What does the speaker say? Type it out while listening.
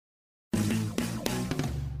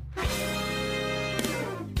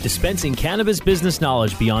Dispensing cannabis business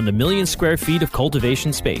knowledge beyond a million square feet of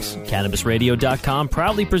cultivation space, CannabisRadio.com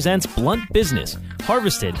proudly presents Blunt Business,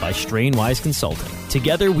 harvested by Strainwise Consulting.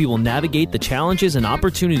 Together, we will navigate the challenges and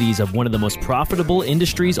opportunities of one of the most profitable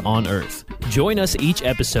industries on earth. Join us each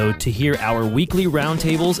episode to hear our weekly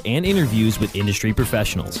roundtables and interviews with industry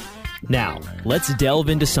professionals. Now, let's delve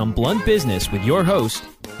into some blunt business with your host.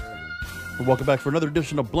 Welcome back for another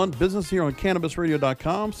edition of Blunt Business here on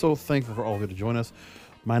CannabisRadio.com. So thankful for all of you to join us.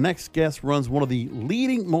 My next guest runs one of the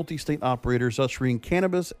leading multi-state operators ushering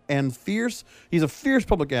cannabis and he's a fierce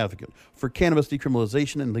public advocate for cannabis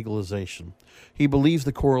decriminalization and legalization. He believes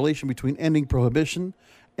the correlation between ending prohibition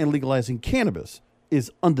and legalizing cannabis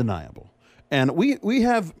is undeniable. And we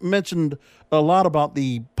have mentioned a lot about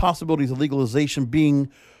the possibilities of legalization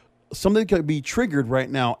being something that could be triggered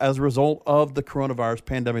right now as a result of the coronavirus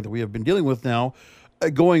pandemic that we have been dealing with now,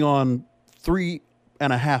 going on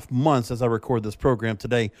 3.5 months as I record this program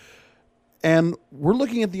today. And we're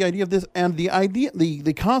looking at the idea of this, and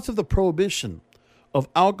the concept of prohibition of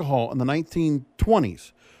alcohol in the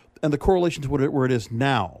 1920s and the correlation to where it is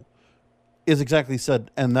now is exactly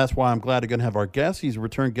said. And that's why I'm glad to going to have our guest. He's a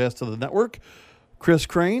return guest to the network, Kris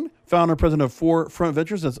Kane, founder and president of 4Front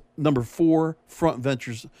Ventures. That's number 4Front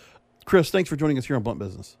Ventures. Kris, thanks for joining us here on Blunt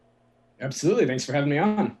Business. Absolutely. Thanks for having me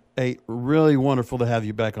on. Hey, really wonderful to have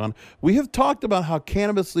you back on. We have talked about how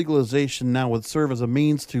cannabis legalization now would serve as a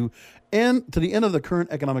means to the end of the current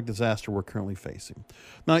economic disaster we're currently facing.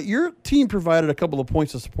 Now, your team provided a couple of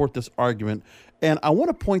points to support this argument, and I want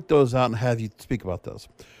to point those out and have you speak about those.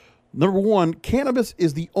 Number one, cannabis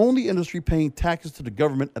is the only industry paying taxes to the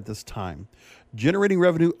government at this time. Generating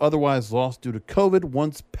revenue otherwise lost due to COVID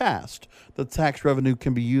once passed, the tax revenue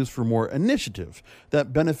can be used for more initiative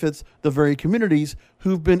that benefits the very communities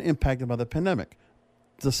who've been impacted by the pandemic.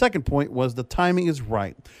 The second point was the timing is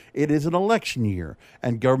right. It is an election year,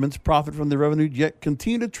 and governments profit from the revenue, yet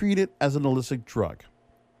continue to treat it as an illicit drug.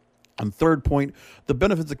 And third point, the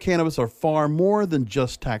benefits of cannabis are far more than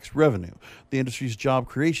just tax revenue. The industry's job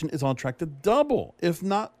creation is on track to double, if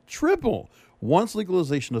not triple, once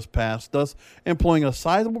legalization is passed, thus employing a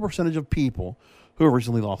sizable percentage of people who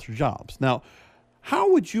originally lost their jobs. Now,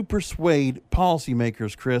 how would you persuade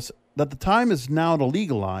policymakers, Kris, that the time is now to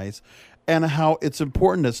legalize and how it's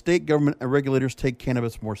important that state government and regulators take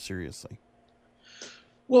cannabis more seriously?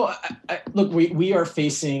 Well, look, we are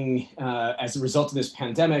facing, as a result of this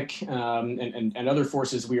pandemic and other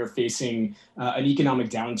forces, we are facing an economic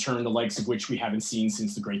downturn, the likes of which we haven't seen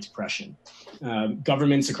since the Great Depression.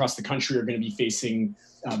 Governments across the country are going to be facing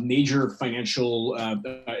major financial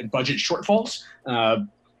and budget shortfalls,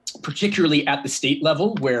 particularly at the state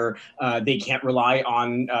level, where they can't rely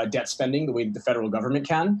on debt spending the way that the federal government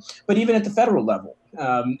can, but even at the federal level.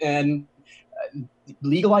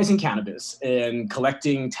 Legalizing cannabis and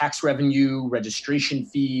collecting tax revenue, registration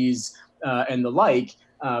fees, and the like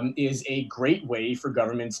is a great way for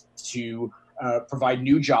governments to provide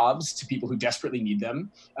new jobs to people who desperately need them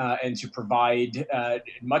and to provide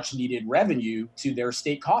much needed revenue to their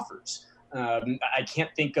state coffers. I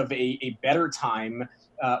can't think of a better time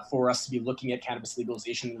for us to be looking at cannabis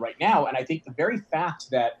legalization right now. And I think the very fact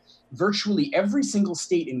that virtually every single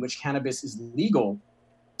state in which cannabis is legal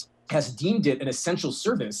has deemed it an essential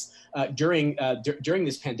service during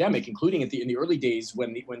this pandemic, including in the early days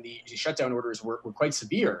when the shutdown orders were quite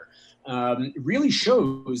severe, really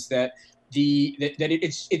shows that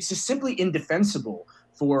it's just simply indefensible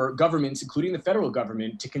for governments, including the federal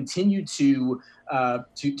government, to continue to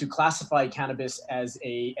classify cannabis as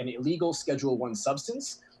an illegal Schedule I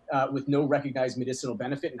substance with no recognized medicinal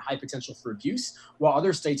benefit and high potential for abuse, while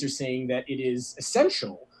other states are saying that it is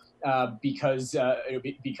essential because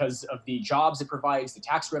of the jobs it provides, the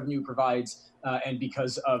tax revenue it provides, and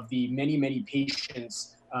because of the many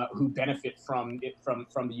patients who benefit from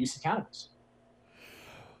the use of cannabis.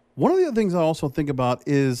 One of the other things I also think about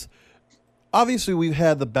is, obviously, we've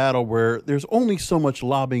had the battle where there's only so much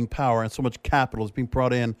lobbying power and so much capital is being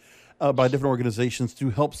brought in by different organizations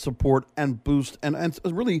to help support and boost and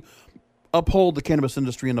really uphold the cannabis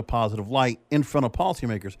industry in a positive light in front of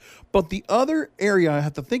policymakers. But the other area I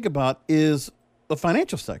have to think about is the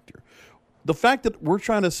financial sector. The fact that we're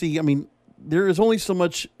trying to see, there is only so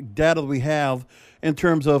much data that we have in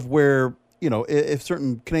terms of where, if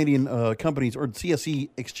certain Canadian companies or CSE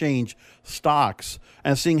exchange stocks,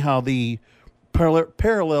 and seeing how the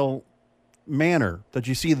parallel manner that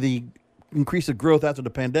you see the increase of growth after the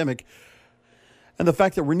pandemic, and the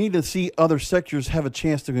fact that we need to see other sectors have a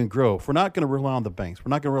chance to grow. If we're not going to rely on the banks,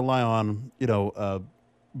 we're not going to rely on,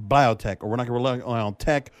 biotech, or we're not going to rely on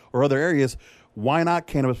tech or other areas, why not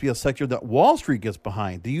cannabis be a sector that Wall Street gets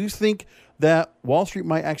behind? Do you think that Wall Street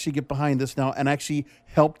might actually get behind this now and actually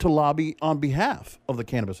help to lobby on behalf of the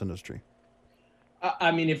cannabis industry?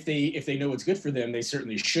 I mean, if they know what's good for them, they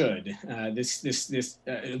certainly should. This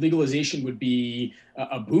legalization would be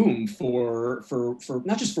a boom for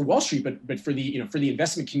not just for Wall Street, but for the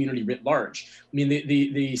investment community writ large. I mean,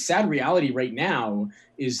 the sad reality right now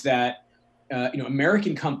is that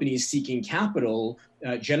American companies seeking capital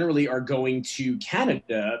generally are going to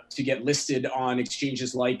Canada to get listed on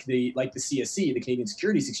exchanges like the CSE, the Canadian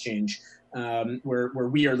Securities Exchange. Where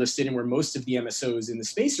we are listed and where most of the MSOs in the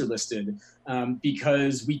space are listed,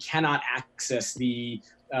 because we cannot access the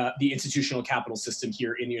institutional capital system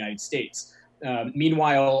here in the United States.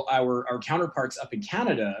 Meanwhile, our counterparts up in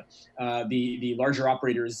Canada, the larger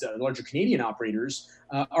operators, larger Canadian operators,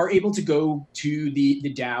 are able to go to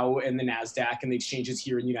the Dow and the NASDAQ and the exchanges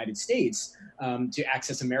here in the United States to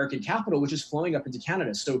access American capital, which is flowing up into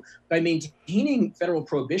Canada. So by maintaining federal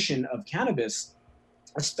prohibition of cannabis,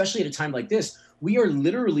 especially at a time like this, we are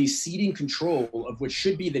literally ceding control of what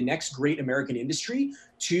should be the next great American industry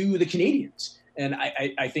to the Canadians. And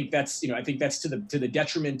I think that's to the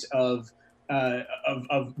detriment of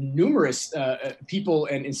numerous people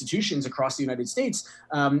and institutions across the United States,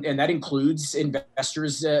 and that includes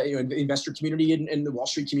investors, the investor community and the Wall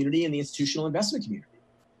Street community and the institutional investment community.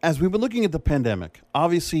 As we've been looking at the pandemic,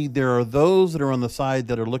 obviously there are those that are on the side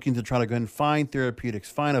that are looking to try to go and find therapeutics,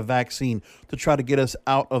 find a vaccine to try to get us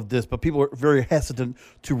out of this. But people are very hesitant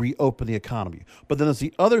to reopen the economy. But then there's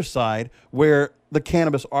the other side where the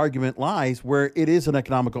cannabis argument lies, where it is an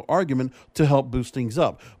economical argument to help boost things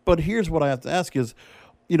up. But here's what I have to ask is,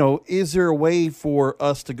 is there a way for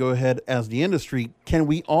us to go ahead as the industry? Can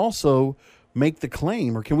we also make the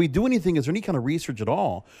claim, or can we do anything? Is there any kind of research at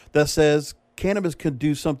all that says cannabis could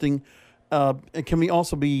do something, and can we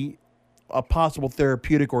also be a possible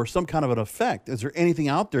therapeutic or some kind of an effect? Is there anything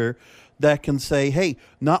out there that can say, hey,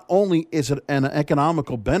 not only is it an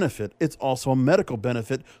economical benefit, it's also a medical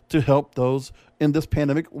benefit to help those in this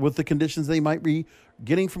pandemic with the conditions they might be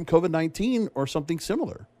getting from COVID-19 or something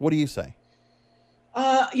similar? What do you say?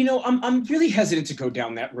 I'm really hesitant to go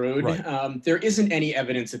down that road. Right. There isn't any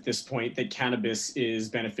evidence at this point that cannabis is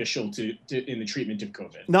beneficial to in the treatment of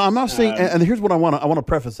COVID. No, I'm not saying, and here's what I want to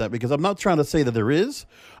preface that, because I'm not trying to say that there is.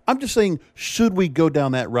 I'm just saying, should we go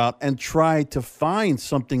down that route and try to find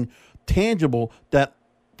something tangible that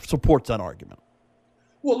supports that argument?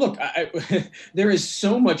 Well, look, there is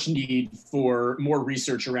so much need for more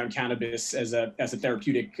research around cannabis as a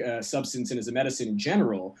therapeutic substance and as a medicine in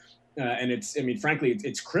general. And frankly,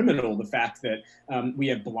 it's criminal, the fact that we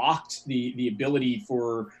have blocked the ability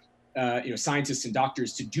for scientists and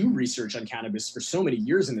doctors to do research on cannabis for so many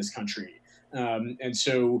years in this country. I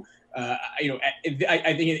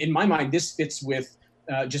think in my mind, this fits with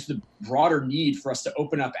just the broader need for us to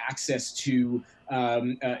open up access to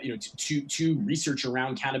research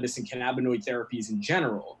around cannabis and cannabinoid therapies in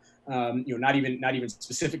general. Not even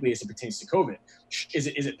specifically as it pertains to COVID. Is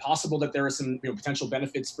it possible that there are some potential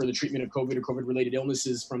benefits for the treatment of COVID or COVID-related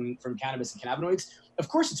illnesses from cannabis and cannabinoids? Of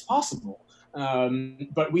course, it's possible,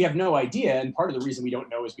 but we have no idea. And part of the reason we don't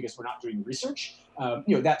know is because we're not doing the research.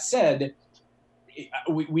 That said,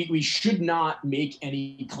 we should not make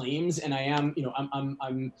any claims. And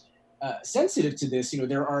I'm sensitive to this.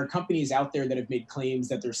 There are companies out there that have made claims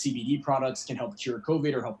that their CBD products can help cure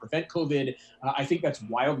COVID or help prevent COVID. I think that's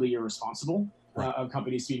wildly irresponsible of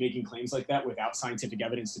companies to be making claims like that without scientific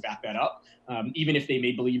evidence to back that up. Even if they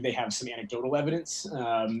may believe they have some anecdotal evidence,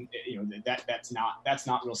 that's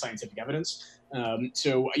not real scientific evidence.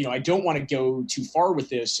 So I don't want to go too far with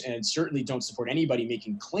this, and certainly don't support anybody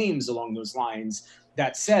making claims along those lines.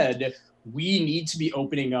 That said, we need to be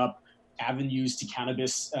opening up avenues to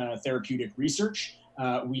cannabis therapeutic research.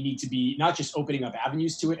 We need to be not just opening up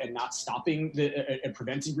avenues to it and not stopping and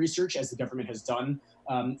preventing research as the government has done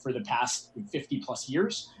for the past 50 plus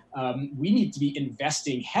years. We need to be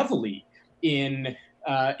investing heavily in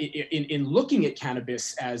looking at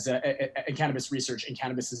cannabis as cannabis research and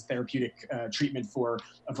cannabis as therapeutic treatment for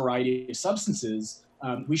a variety of substances.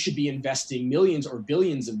 We should be investing millions or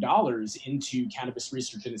billions of dollars into cannabis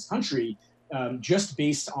research in this country, just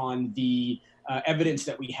based on the evidence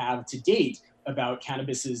that we have to date about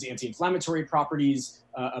cannabis's anti-inflammatory properties,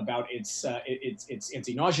 about its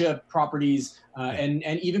anti-nausea properties,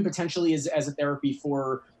 and even potentially as a therapy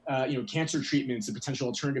for cancer treatments, a potential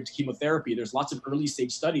alternative to chemotherapy. There's lots of early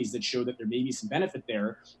stage studies that show that there may be some benefit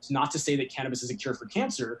there. It's not to say that cannabis is a cure for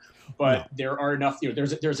cancer, but there are enough.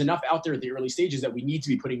 There's enough out there at the early stages that we need to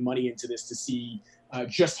be putting money into this to see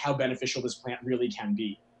just how beneficial this plant really can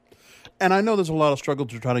be. And I know there's a lot of struggle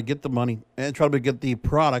to try to get the money and try to get the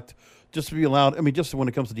product just to be allowed. I mean, just when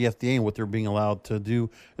it comes to the FDA and what they're being allowed to do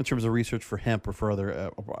in terms of research for hemp or for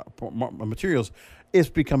other materials, it's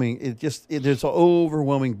becoming, there's an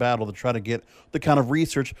overwhelming battle to try to get the kind of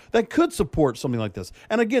research that could support something like this.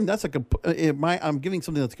 And again, I'm giving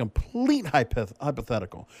something that's a complete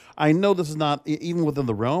hypothetical. I know this is not even within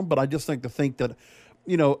the realm, but I just think that,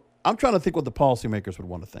 I'm trying to think what the policymakers would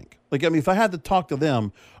want to think. Like, I mean, if I had to talk to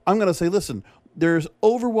them, I'm going to say, listen, there's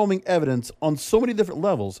overwhelming evidence on so many different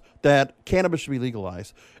levels that cannabis should be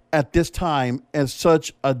legalized at this time as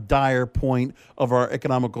such a dire point of our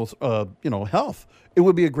economical, health. It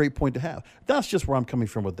would be a great point to have. That's just where I'm coming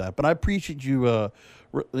from with that. But I appreciate you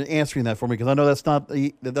answering that for me, because I know that's not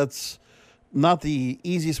the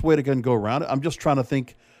easiest way to go around it. I'm just trying to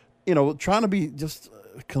think, trying to be just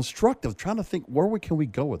constructive, trying to think where can we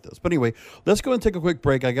go with this. But anyway, let's go and take a quick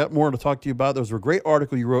break. I got more to talk to you about. There was a great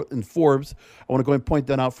article you wrote in Forbes. I want to go and point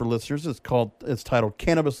that out for listeners. It's titled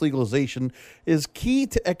 "Cannabis Legalization is Key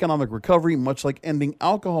to Economic Recovery, Much Like Ending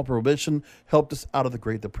Alcohol Prohibition Helped Us Out of the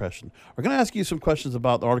Great Depression." We're going to ask you some questions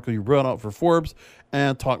about the article you wrote out for Forbes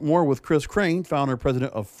and talk more with Kris Kane, founder and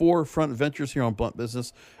president of 4Front Ventures, here on Blunt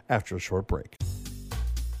Business after a short break.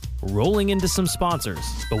 Rolling into some sponsors,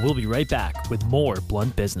 but we'll be right back with more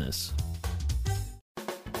Blunt Business.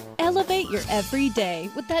 Elevate your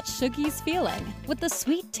everyday with that Shoogies feeling, with the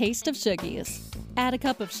sweet taste of Shoogies. Add a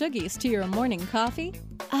cup of Shoogies to your morning coffee.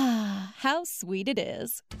 Ah, how sweet it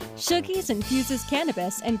is. Shoogies infuses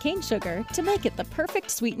cannabis and cane sugar to make it the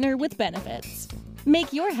perfect sweetener with benefits.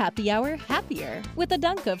 Make your happy hour happier with a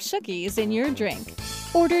dunk of Shoogies in your drink.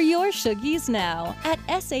 Order your Shoogies now at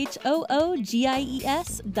shoogies.com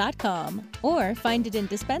or find it in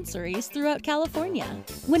dispensaries throughout California.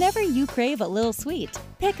 Whenever you crave a little sweet,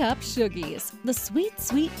 pick up Shoogies, the sweet,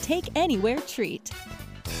 sweet take anywhere treat.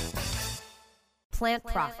 Plant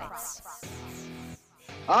Profits.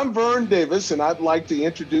 I'm Vern Davis, and I'd like to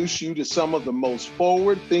introduce you to some of the most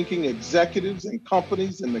forward-thinking executives and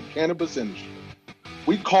companies in the cannabis industry.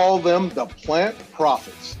 We call them the Plant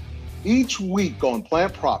Profits. Each week on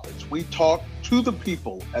Plant Profits, we talk to the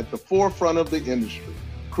people at the forefront of the industry,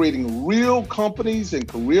 creating real companies and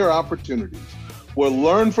career opportunities. We'll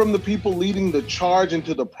learn from the people leading the charge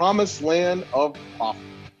into the promised land of profit.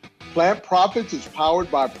 Plant Profits is powered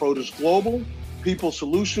by Produce Global, people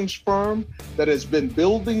solutions firm that has been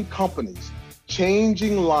building companies,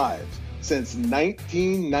 changing lives since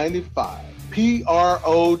 1995.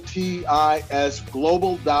 PROTIS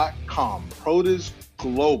Global.com, Produce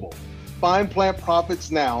Global. Find Plant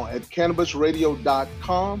Profits now at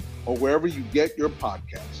cannabisradio.com or wherever you get your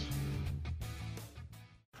podcasts.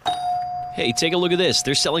 Hey, take a look at this.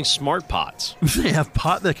 They're selling smart pots. They have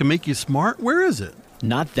pot that can make you smart? Where is it?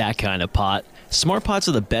 Not that kind of pot. Smart pots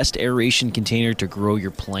are the best aeration container to grow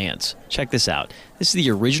your plants. Check this out. This is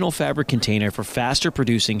the original fabric container for faster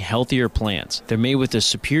producing, healthier plants. They're made with a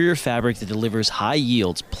superior fabric that delivers high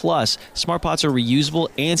yields. Plus, smart pots are reusable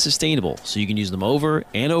and sustainable, so you can use them over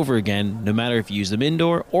and over again, no matter if you use them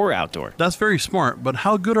indoor or outdoor. That's very smart, but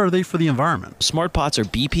how good are they for the environment? Smart pots are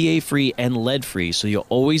BPA-free and lead-free, so you'll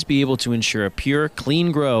always be able to ensure a pure,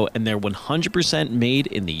 clean grow, and they're 100% made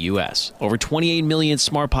in the U.S. Over 28 million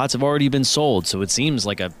smart pots have already been sold, so it seems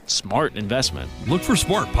like a smart investment. Look for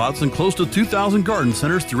smart pots in close to 2,000 garden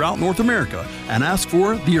centers throughout North America and ask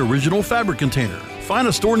for the original fabric container. Find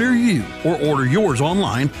a store near you or order yours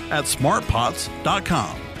online at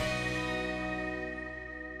smartpots.com.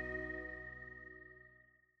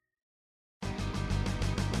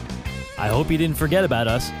 I hope you didn't forget about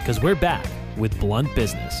us, because we're back with Blunt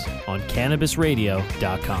Business on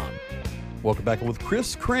CannabisRadio.com. Welcome back with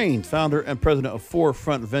Kris Kane, founder and president of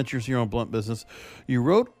 4Front Ventures here on Blunt Business. You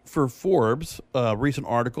wrote for Forbes a recent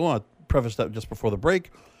article, I prefaced that just before the break,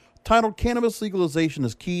 titled "Cannabis Legalization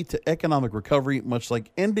is Key to Economic Recovery, Much Like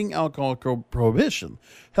Ending Alcohol Prohibition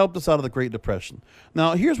Helped Us Out of the Great Depression."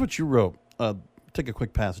 Now, here's what you wrote. Take a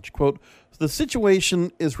quick passage. Quote, "The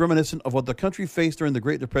situation is reminiscent of what the country faced during the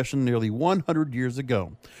Great Depression nearly 100 years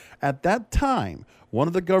ago. At that time, one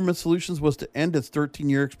of the government's solutions was to end its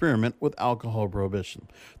 13-year experiment with alcohol prohibition.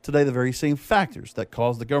 Today, the very same factors that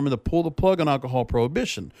caused the government to pull the plug on alcohol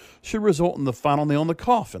prohibition should result in the final nail in the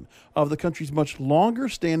coffin of the country's much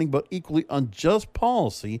longer-standing but equally unjust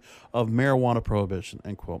policy of marijuana prohibition,"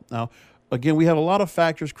 end quote. Now, again, we have a lot of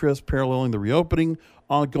factors, Kris, paralleling the reopening,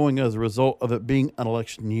 ongoing as a result of it being an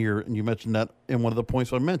election year, and you mentioned that in one of the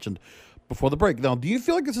points I mentioned before the break. Now, do you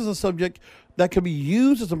feel like this is a subject that could be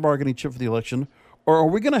used as a bargaining chip for the election, or are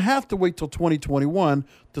we going to have to wait till 2021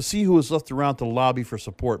 to see who is left around to lobby for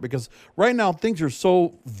support? Because right now things are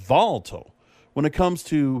so volatile when it comes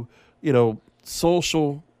to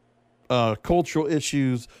social, cultural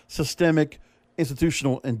issues, systemic,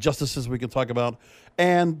 institutional injustices we can talk about,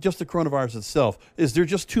 and just the coronavirus itself. Is there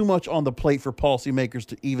just too much on the plate for policymakers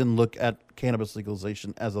to even look at cannabis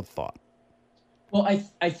legalization as a thought? Well,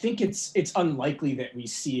 I think it's unlikely that we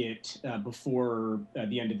see it before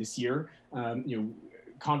the end of this year.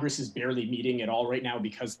 Congress is barely meeting at all right now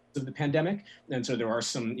because of the pandemic, and so there are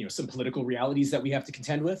some political realities that we have to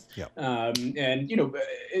contend with. Yep.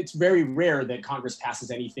 It's very rare that Congress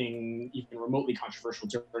passes anything even remotely controversial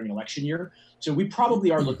during an election year. So we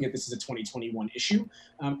probably are looking at this as a 2021 issue.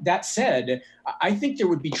 That said, I think there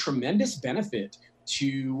would be tremendous benefit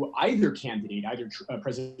to either candidate, either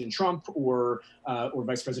President Trump or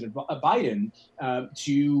Vice President Biden,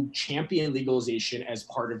 to champion legalization as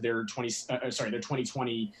part of their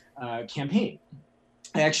 2020 campaign.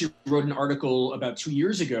 I actually wrote an article about 2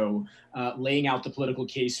 years ago laying out the political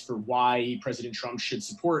case for why President Trump should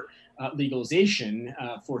support legalization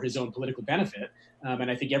for his own political benefit. And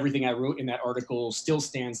I think everything I wrote in that article still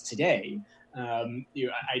stands today.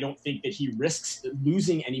 I don't think that he risks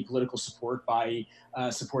losing any political support by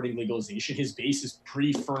supporting legalization. His base is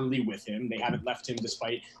pretty firmly with him. They haven't left him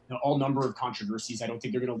despite all number of controversies. I don't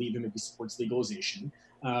think they're going to leave him if he supports legalization.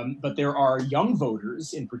 But there are young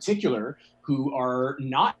voters in particular who are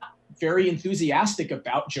not very enthusiastic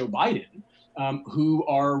about Joe Biden, who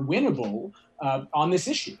are winnable on this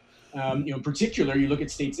issue. In particular, you look at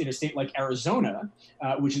states in a state like Arizona,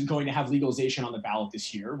 which is going to have legalization on the ballot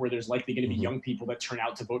this year, where there's likely going to be young people that turn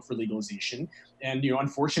out to vote for legalization. And,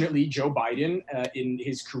 unfortunately, Joe Biden in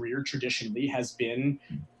his career traditionally has been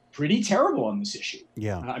pretty terrible on this issue.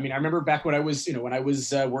 Yeah. I remember back when I was,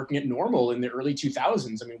 working at NORML in the early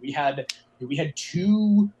 2000s, we had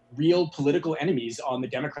two real political enemies on the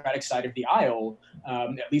Democratic side of the aisle,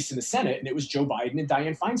 at least in the Senate, and it was Joe Biden and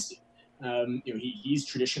Dianne Feinstein. He's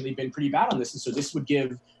traditionally been pretty bad on this. And so this would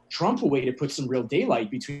give Trump a way to put some real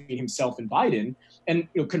daylight between himself and Biden. And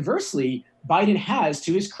conversely, Biden has,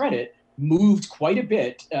 to his credit, moved quite a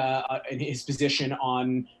bit in his position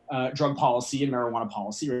on drug policy and marijuana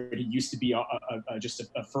policy. Right? He used to be just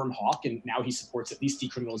a firm hawk, and now he supports at least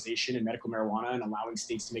decriminalization and medical marijuana and allowing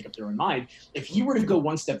states to make up their own mind. If he were to go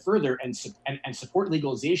one step further and support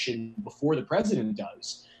legalization before the president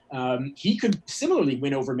does, he could similarly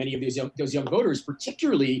win over many of those young voters,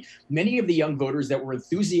 particularly many of the young voters that were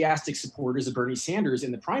enthusiastic supporters of Bernie Sanders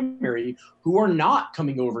in the primary, who are not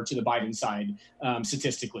coming over to the Biden side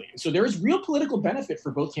statistically. So there is real political benefit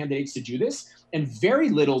for both candidates to do this, and very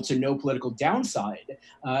little to no political downside.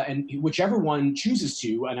 And whichever one chooses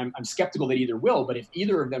to, and I'm skeptical that either will, but if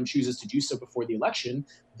either of them chooses to do so before the election,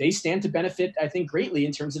 they stand to benefit, I think, greatly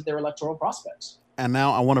in terms of their electoral prospects. And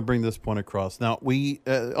now I want to bring this point across. Now, we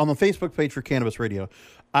on the Facebook page for Cannabis Radio,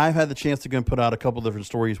 I've had the chance to go and put out a couple different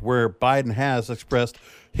stories where Biden has expressed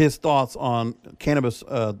his thoughts on cannabis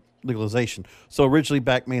legalization. So originally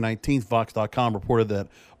back May 19th, Vox.com reported that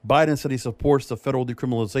Biden said he supports the federal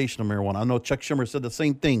decriminalization of marijuana. I know Chuck Schumer said the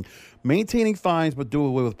same thing, maintaining fines but do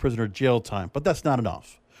away with prisoner jail time. But that's not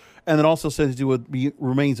enough. And it also says he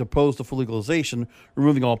remains opposed to full legalization,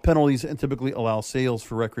 removing all penalties, and typically allow sales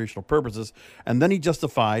for recreational purposes. And then he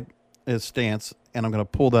justified his stance, and I'm going to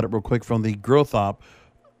pull that up real quick from the Growth Op.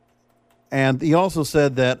 And he also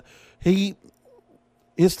said that he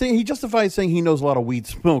justified saying he knows a lot of weed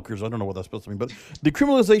smokers. I don't know what that's supposed to mean, but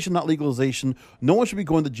decriminalization, not legalization. No one should be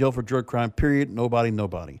going to jail for drug crime, period.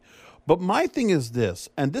 Nobody. But my thing is this,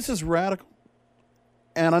 and this is radical.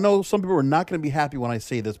 And I know some people are not going to be happy when I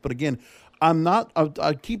say this, but again,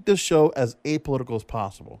 I keep this show as apolitical as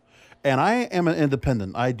possible. And I am an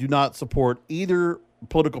independent. I do not support either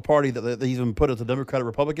political party that they even put as a Democrat or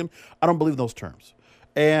Republican. I don't believe in those terms.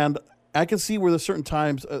 And I can see where there's certain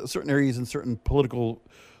times, certain areas and certain political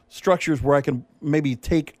structures where I can maybe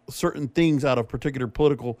take certain things out of particular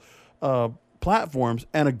political platforms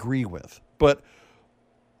and agree with. But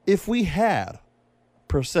if we had,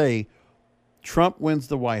 per se, Trump wins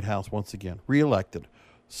the White House once again, reelected.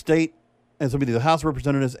 State and somebody, the House of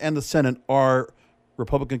Representatives and the Senate are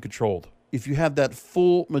Republican controlled. If you have that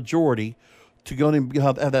full majority to go and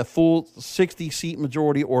have that full 60-seat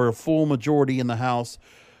majority or a full majority in the House,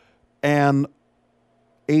 and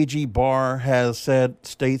AG Barr has said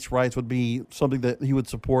states' rights would be something that he would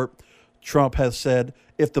support. Trump has said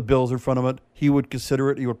if the bill's in front of it, he would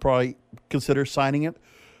consider it. He would probably consider signing it.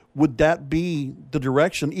 Would that be the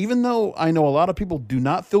direction, even though I know a lot of people do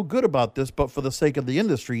not feel good about this, but for the sake of the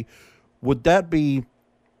industry, would that be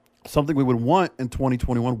something we would want in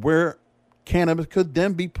 2021 where cannabis could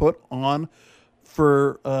then be put on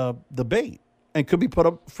for debate and could be put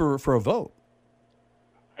up for a vote?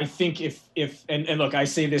 think if and look, I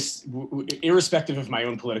say this irrespective of my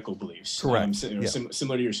own political beliefs. Correct.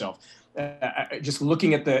 Similar to yourself. Just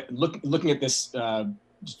looking at this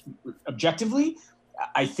objectively,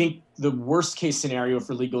 I think the worst case scenario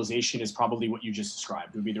for legalization is probably what you just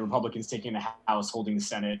described. It would be the Republicans taking the House, holding the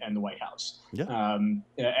Senate, and the White House. Yeah.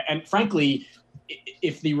 And frankly,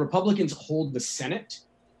 if the Republicans hold the Senate,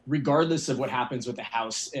 regardless of what happens with the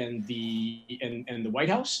House and the White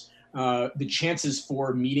House, the chances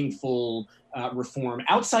for meaningful reform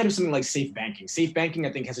outside of something like safe banking. Safe banking,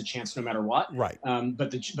 I think, has a chance no matter what. Right. But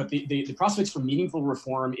the prospects for meaningful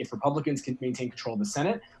reform, if Republicans can maintain control of the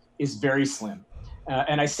Senate, is very slim.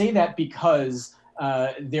 And I say that because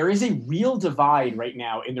there is a real divide right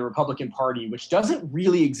now in the Republican Party, which doesn't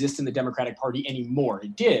really exist in the Democratic Party anymore.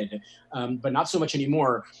 It did, but not so much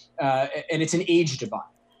anymore. And it's an age divide.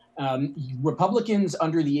 Republicans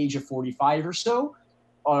under the age of 45 or so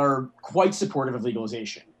are quite supportive of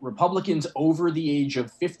legalization. Republicans over the age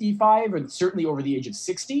of 55, and certainly over the age of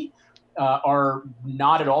 60, are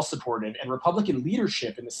not at all supportive. And Republican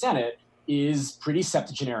leadership in the Senate is pretty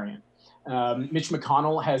septuagenarian. Mitch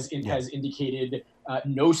McConnell has indicated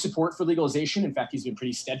no support for legalization. In fact, he's been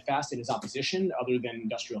pretty steadfast in his opposition, other than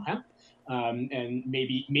industrial hemp, and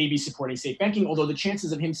maybe supporting safe banking. Although the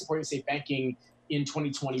chances of him supporting safe banking in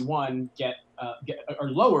 2021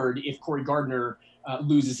 are lowered if Cory Gardner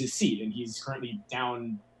loses his seat, and he's currently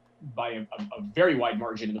down by a very wide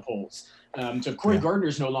margin in the polls. So if Cory Gardner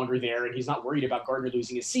is no longer there, and he's not worried about Gardner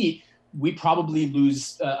losing his seat, we probably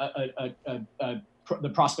lose the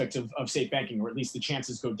prospect of safe banking, or at least the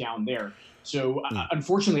chances go down there. So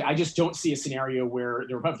unfortunately, I just don't see a scenario where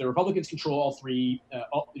the Republicans control all three,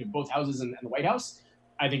 both houses and the White House.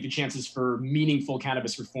 I think the chances for meaningful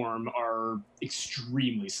cannabis reform are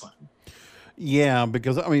extremely slim. Yeah,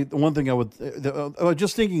 because I mean, one thing I was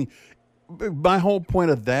just thinking, my whole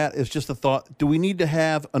point of that is just the thought: do we need to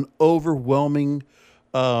have an overwhelming,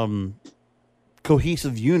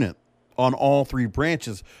 cohesive unit on all three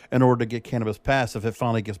branches in order to get cannabis passed if it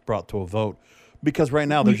finally gets brought to a vote? Because right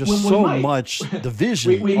now there's just much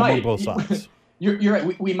division among both sides. You're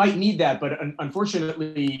right. We might need that, but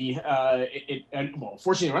unfortunately,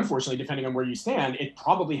 fortunately or unfortunately, depending on where you stand, it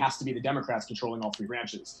probably has to be the Democrats controlling all three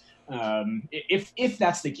branches. If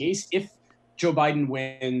that's the case, if Joe Biden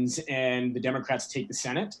wins and the Democrats take the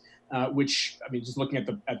Senate, which, I mean, just looking at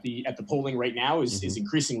the polling right now is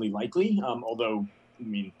increasingly likely, although, I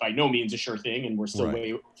mean, by no means a sure thing, and we're still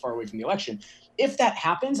way far away from the election. If that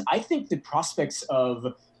happens, I think the prospects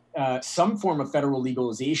of some form of federal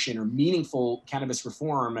legalization or meaningful cannabis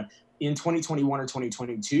reform in 2021 or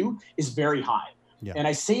 2022 is very high. Yeah. And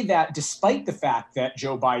I say that despite the fact that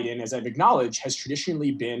Joe Biden, as I've acknowledged, has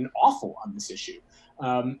traditionally been awful on this issue.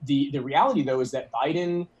 The reality, though, is that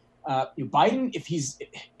Biden, if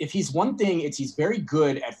he's one thing, it's he's very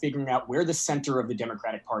good at figuring out where the center of the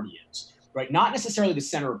Democratic Party is. Right, not necessarily the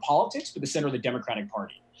center of politics, but the center of the Democratic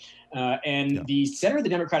Party. The center of the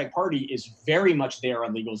Democratic Party is very much there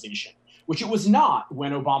on legalization, which it was not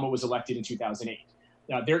when Obama was elected in 2008.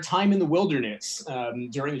 Their time in the wilderness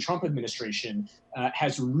during the Trump administration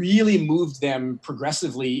has really moved them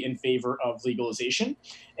progressively in favor of legalization.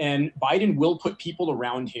 And Biden will put people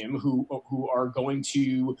around him who are going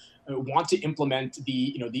to want to implement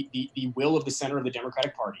the will of the center of the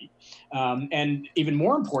Democratic Party. And even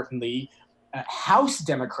more importantly, House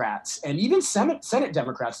Democrats and even Senate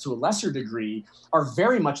Democrats to a lesser degree are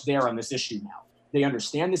very much there on this issue now. They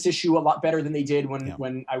understand this issue a lot better than they did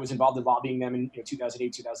when I was involved in lobbying them in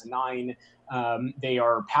 2008, 2009. They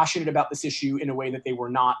are passionate about this issue in a way that they were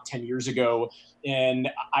not 10 years ago. And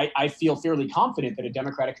I feel fairly confident that a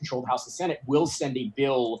Democratic-controlled House and Senate will send a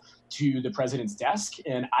bill to the president's desk.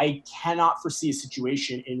 And I cannot foresee a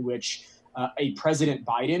situation in which a President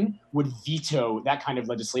Biden would veto that kind of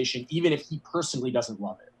legislation, even if he personally doesn't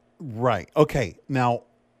love it. Right. Okay. Now,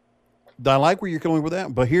 I like where you're going with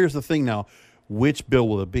that, but here's the thing now. Which bill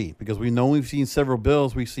will it be? Because we've seen several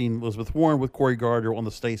bills. We've seen Elizabeth Warren with Cory Gardner on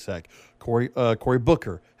the States Act. Cory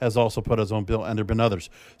Booker has also put his own bill, and there have been others.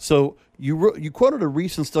 So you quoted a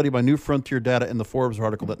recent study by New Frontier Data in the Forbes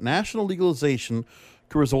article that national legalization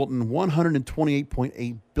could result in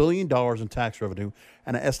 $128.8 billion in tax revenue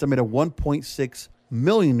and an estimated 1.6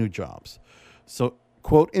 million new jobs. So,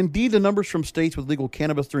 quote, indeed, the numbers from states with legal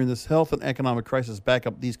cannabis during this health and economic crisis back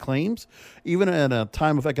up these claims, even at a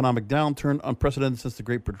time of economic downturn unprecedented since the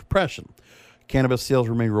Great Depression. Cannabis sales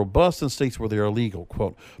remain robust in states where they are legal,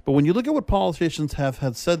 quote. But when you look at what politicians have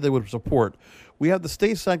had said they would support, we have the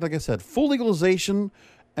States Act, like I said, full legalization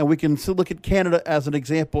and we can still look at Canada as an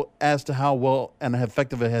example as to how well and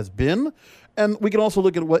effective it has been. And we can also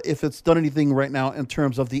look at what if it's done anything right now in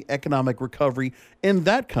terms of the economic recovery in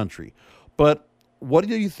that country. But what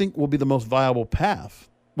do you think will be the most viable path?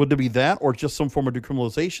 Would it be that or just some form of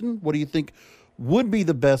decriminalization? What do you think would be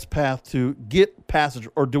the best path to get passage?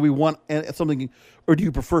 Or do we want something, or do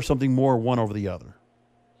you prefer something more one over the other?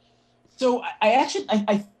 So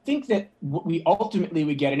I think that what we ultimately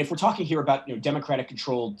would get, and if we're talking here about Democratic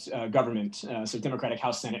controlled government, so Democratic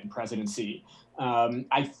House, Senate, and presidency,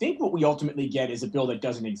 I think what we ultimately get is a bill that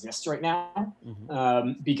doesn't exist right now,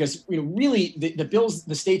 because really the bills,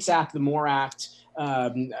 the States Act, the MORE Act,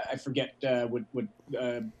 I forget what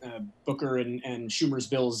Booker and Schumer's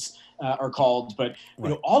bills are called, but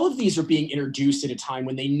all of these are being introduced at a time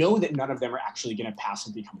when they know that none of them are actually going to pass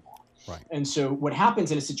and become law. Right. And so what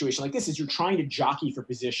happens in a situation like this is you're trying to jockey for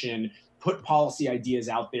position, put policy ideas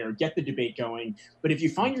out there, get the debate going. But if you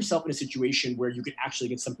find yourself in a situation where you can actually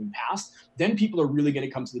get something passed, then people are really going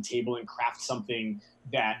to come to the table and craft something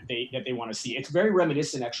that they want to see. It's very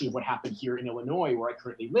reminiscent actually of what happened here in Illinois, where I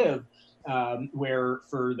currently live, where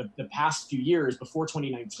for the past few years before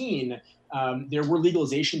 2019, there were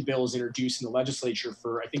legalization bills introduced in the legislature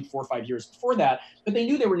for, I think, 4 or 5 years before that, but they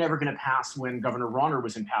knew they were never going to pass when Governor Rauner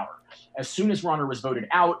was in power. As soon as Rauner was voted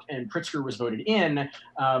out and Pritzker was voted in,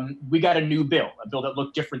 we got a new bill, a bill that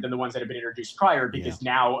looked different than the ones that had been introduced prior, because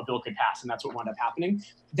now a bill could pass, and that's what wound up happening.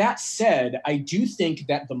 That said, I do think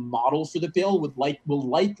that the model for the bill will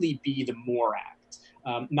likely be the MORE Act,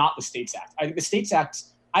 not the States Act.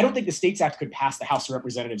 I don't think the States Act could pass the House of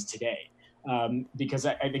Representatives today. Because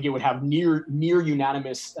I think it would have near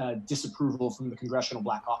unanimous disapproval from the Congressional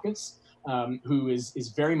Black Caucus, who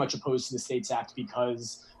is very much opposed to the States Act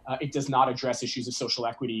because it does not address issues of social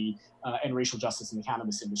equity and racial justice in the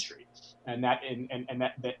cannabis industry, and that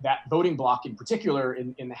voting bloc in particular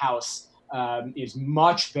in the House is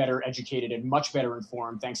much better educated and much better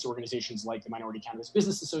informed, thanks to organizations like the Minority Cannabis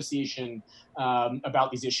Business Association,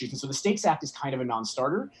 about these issues. And so the States Act is kind of a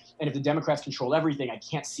non-starter. And if the Democrats control everything, I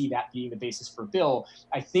can't see that being the basis for a bill.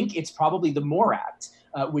 I think it's probably the MORE Act,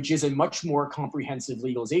 which is a much more comprehensive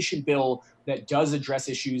legalization bill that does address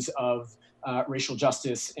issues of racial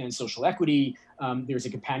justice and social equity. There's a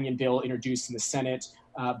companion bill introduced in the Senate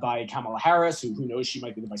by Kamala Harris, who knows, she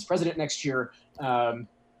might be the vice president next year.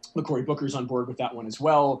 Cory Booker's on board with that one as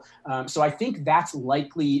well. So I think that's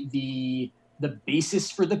likely the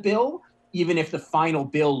basis for the bill, even if the final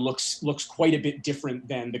bill looks quite a bit different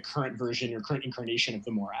than the current version or current incarnation of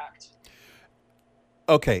the MORE Act.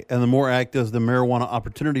 Okay, and the MORE Act is the Marijuana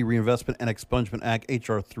Opportunity Reinvestment and Expungement Act,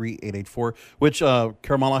 H.R. 3884, which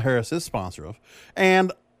Kamala Harris is sponsor of.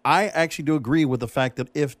 And I actually do agree with the fact that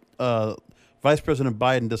if Vice President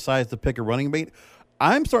Biden decides to pick a running mate,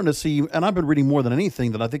 I'm starting to see, and I've been reading more than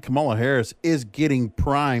anything, that I think Kamala Harris is getting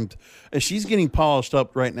primed, and she's getting polished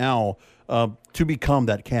up right now to become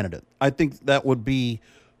that candidate. I think that would be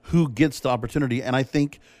who gets the opportunity, and I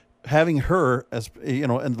think having her as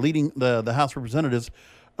and leading the House of Representatives,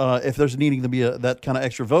 if there's needing to be that kind of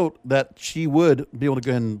extra vote, that she would be able to go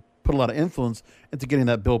ahead and put a lot of influence into getting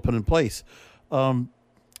that bill put in place.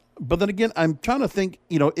 But then again, I'm trying to think.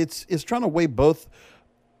 It's trying to weigh both.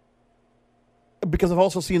 Because I've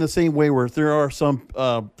also seen the same way where there are some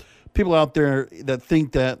people out there that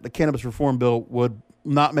think that the cannabis reform bill would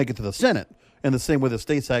not make it to the Senate, in the same way the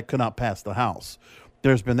States Act could not pass the House.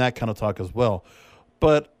 There's been that kind of talk as well.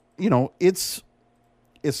 But, it's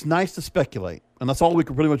nice to speculate, and that's all we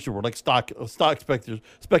can pretty much do. We're like stock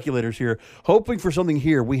speculators here, hoping for something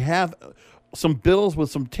here. We have some bills with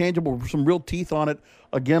some tangible, some real teeth on it.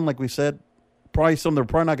 Again, like we said, they're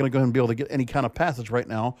probably not going to go ahead and be able to get any kind of passage right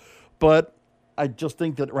now. But I just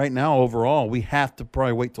think that right now, overall, we have to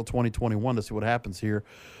probably wait till 2021 to see what happens here.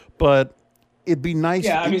 But it'd be nice.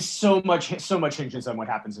 Yeah, so much hinges on what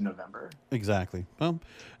happens in November. Exactly. Well,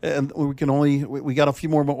 and we got a few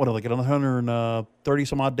more, 130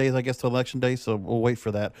 some odd days, I guess, to election day. So we'll wait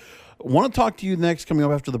for that. I want to talk to you next, coming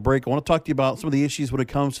up after the break. I want to talk to you about some of the issues when it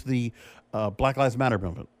comes to the Black Lives Matter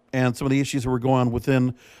movement, and some of the issues that were going on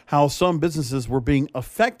within how some businesses were being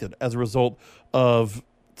affected as a result of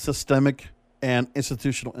systemic and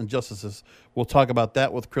institutional injustices. We'll talk about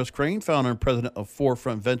that with Kris Kane, founder and president of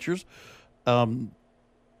 4Front Ventures.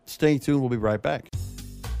 Stay tuned. We'll be right back.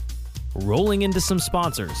 Rolling into some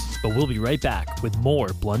sponsors, but we'll be right back with more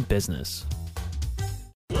Blunt Business.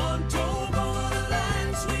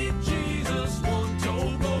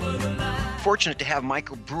 fortunate to have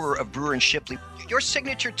Michael Brewer of Brewer and Shipley. Your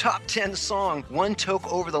signature top 10 song, One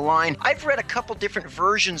Toke Over the Line. I've read a couple different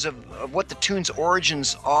versions of what the tune's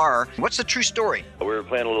origins are. What's the true story? We were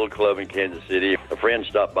playing a little club in Kansas City. A friend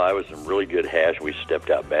stopped by with some really good hash. We stepped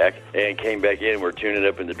out back and came back in. We're tuning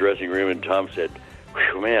up in the dressing room, and Tom said,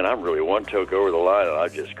 "Whew, man, I'm really one toke over the line." And I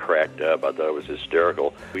just cracked up. I thought it was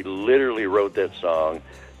hysterical. We literally wrote that song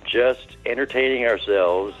just entertaining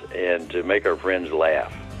ourselves and to make our friends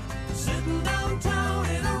laugh. Sitting downtown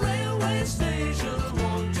in a railway station,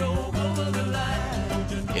 one toke over the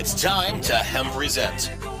line. It's time to Hemp Presents,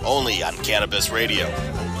 only on Cannabis Radio.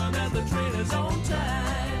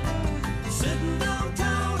 Sitting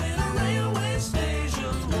downtown in a railway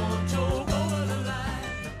station, one toke over the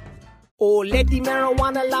line. Oh, let the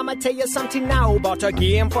marijuana llama tell you something now about a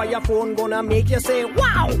game for your phone gonna make you say,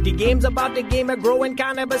 wow! The game's about the game of growing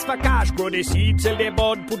cannabis for cash. Grow the seed, sell the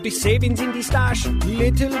bud, put the savings in the stash.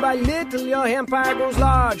 Little by little, your empire grows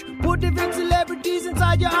large. Put the big celebrities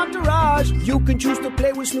inside your entourage. You can choose to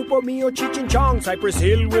play with Snoop or me or Cheech and Chong. Cypress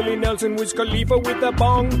Hill, Willie Nelson, Wiz Khalifa with a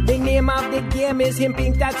bong. The name of the game is Hemp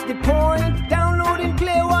Inc., that's the point. Download and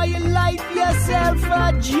play while you light yourself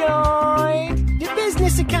a joint. The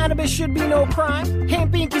business of cannabis should be no crime.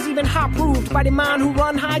 Hemp Inc. is even hot-proofed by the man who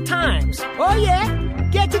run High Times. Oh yeah?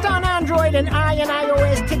 Get it on Android and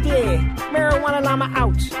iOS today. Marijuana llama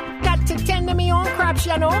out. Got to tend to me own crops,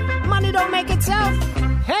 you know. Money don't make itself.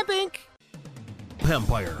 Hemp Inc.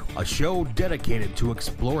 Hempire, a show dedicated to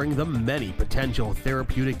exploring the many potential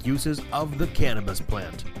therapeutic uses of the cannabis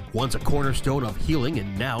plant. Once a cornerstone of healing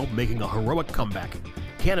and now making a heroic comeback,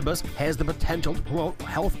 cannabis has the potential to promote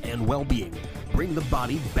health and well-being, bring the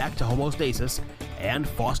body back to homeostasis, and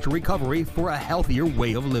foster recovery for a healthier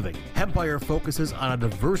way of living. Hempire focuses on a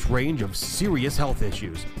diverse range of serious health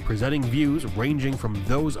issues, presenting views ranging from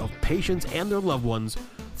those of patients and their loved ones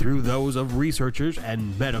through those of researchers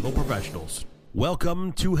and medical professionals.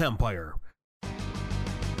 Welcome to Hempire.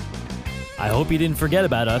 I hope you didn't forget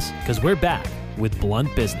about us, because we're back with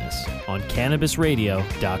Blunt Business on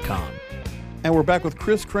CannabisRadio.com. And we're back with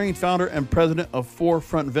Kris Kane, founder and president of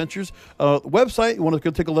 4Front Ventures. Website you want to go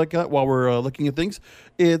take a look at while we're looking at things.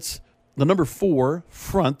 It's the number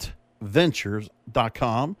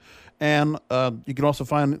 4frontventures.com. And you can also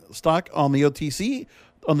find stock on the OTC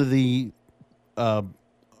under the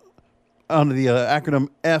acronym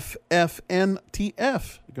FFNTF.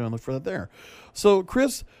 You're going to look for that there. So,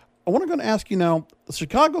 Kris, I want to go and ask you now, the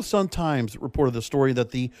Chicago Sun-Times reported the story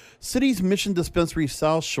that the city's Mission Dispensary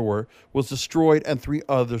South Shore was destroyed and 3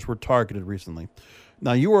 others were targeted recently.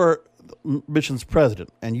 Now, you are Mission's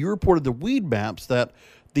president, and you reported the weed maps that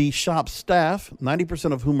the shop's staff,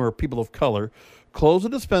 90% of whom are people of color, closed the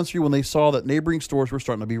dispensary when they saw that neighboring stores were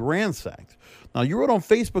starting to be ransacked. Now, you wrote on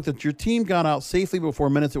Facebook that your team got out safely before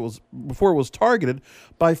it was targeted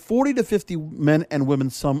by 40 to 50 men and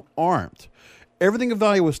women, some armed. Everything of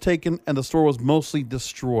value was taken, and the store was mostly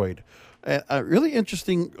destroyed. Really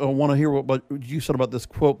interesting. I want to hear what you said about this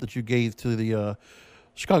quote that you gave to the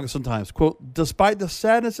Chicago Sun-Times. Quote, "Despite the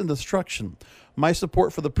sadness and destruction, my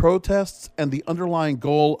support for the protests and the underlying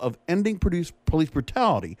goal of ending police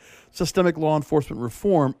brutality, systemic law enforcement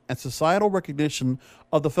reform, and societal recognition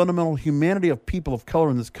of the fundamental humanity of people of color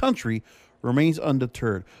in this country remains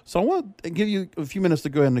undeterred." So I want to give you a few minutes to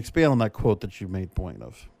go ahead and expand on that quote that you made point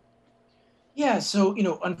of. Yeah, so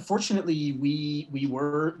unfortunately, we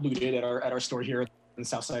were looted at our store here on the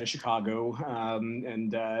south side of Chicago,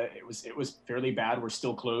 and it was fairly bad. We're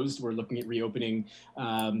still closed. We're looking at reopening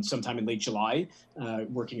sometime in late July,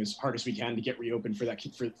 working as hard as we can to get reopened to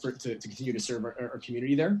continue to serve our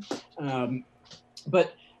community there.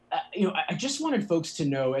 But I just wanted folks to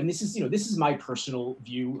know, and this is my personal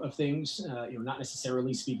view of things. Not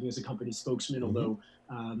necessarily speaking as a company spokesman, although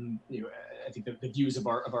I think the views of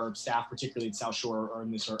our staff, particularly at South Shore, are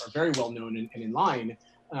very well known and in line.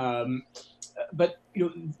 But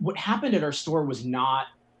what happened at our store was not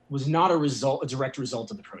a direct result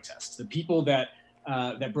of the protests. The people that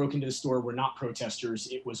broke into the store were not protesters.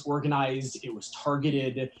 It was organized. It was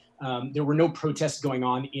targeted. There were no protests going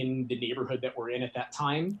on in the neighborhood that we're in at that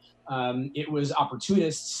time. It was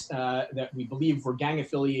opportunists that we believe were gang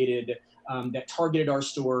affiliated, that targeted our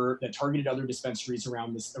store, that targeted other dispensaries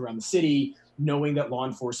around the city, knowing that law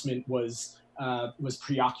enforcement was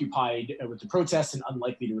preoccupied with the protests and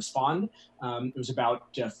unlikely to respond. It was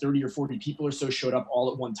about 30 or 40 people or so showed up all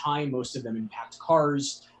at one time, most of them in packed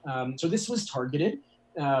cars. So this was targeted.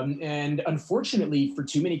 And unfortunately, for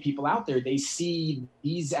too many people out there, they see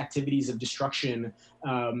these activities of destruction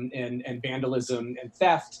and vandalism and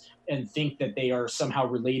theft and think that they are somehow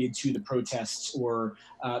related to the protests or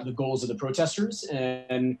the goals of the protesters.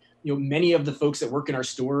 And many of the folks that work in our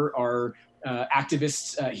store are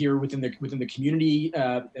activists here within the community,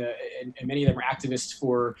 and many of them are activists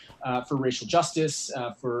for racial justice,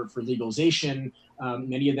 for legalization.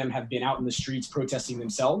 Many of them have been out in the streets protesting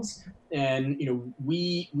themselves, and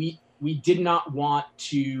we did not want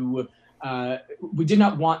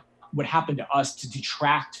what happened to us to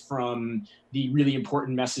detract from the really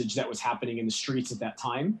important message that was happening in the streets at that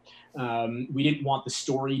time. We didn't want the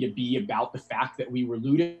story to be about the fact that we were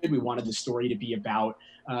looted. We wanted the story to be about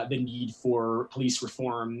the need for police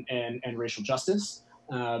reform and racial justice.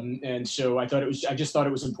 And so I just thought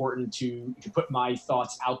it was important to put my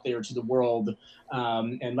thoughts out there to the world,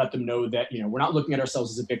 and let them know that, we're not looking at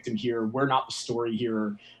ourselves as a victim here. We're not the story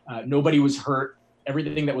here. Nobody was hurt.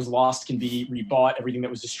 Everything that was lost can be rebought. Everything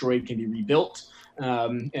that was destroyed can be rebuilt.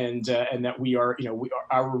 And that we are,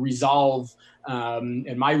 our resolve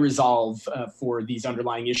and my resolve for these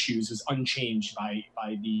underlying issues is unchanged by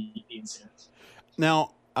the incident.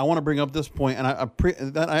 Now, I want to bring up this point, and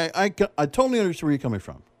I totally understand where you're coming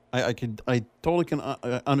from. I totally can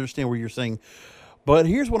understand where you're saying, but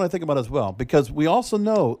here's what I think about as well, because we also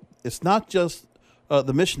know it's not just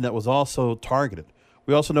the mission that was also targeted.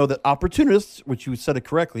 We also know that opportunists, which you said it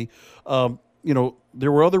correctly,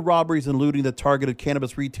 there were other robberies and looting that targeted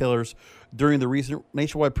cannabis retailers during the recent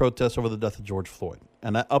nationwide protests over the death of George Floyd.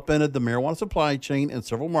 And that upended the marijuana supply chain in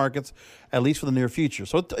several markets, at least for the near future.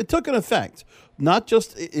 So it took an effect, not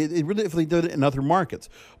just, it really did it in other markets.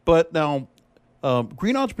 But now,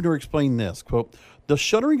 Green Entrepreneur explained this, quote, "The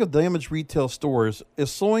shuttering of damaged retail stores is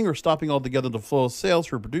slowing or stopping altogether the flow of sales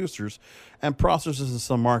for producers and processors in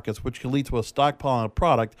some markets, which can lead to a stockpiling of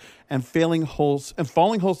product and falling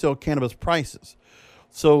wholesale cannabis prices."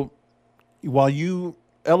 So while you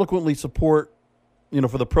eloquently support,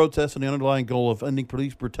 for the protests and the underlying goal of ending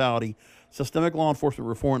police brutality, systemic law enforcement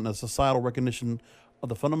reform, and the societal recognition of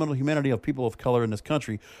the fundamental humanity of people of color in this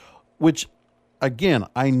country, which, again,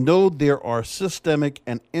 I know there are systemic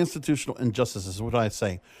and institutional injustices, is what I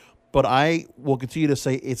say, but I will continue to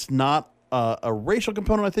say it's not a racial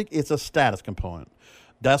component. I think it's a status component.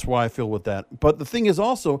 That's why I feel with that. But the thing is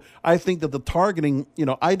also, I think that the targeting,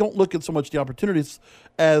 I don't look at so much the opportunities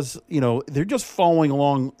as, they're just following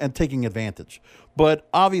along and taking advantage. But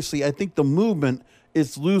obviously, I think the movement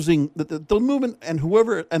is losing the movement, and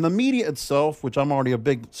whoever, and the media itself, which I'm already a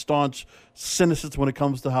big staunch cynicist when it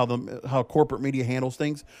comes to how corporate media handles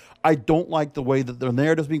things. I don't like the way that the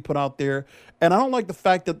narrative's being put out there, and I don't like the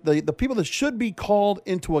fact that the people that should be called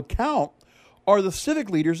into account are the civic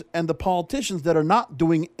leaders and the politicians that are not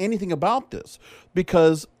doing anything about this.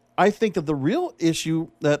 Because I think that the real issue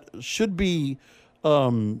that should be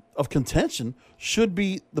of contention should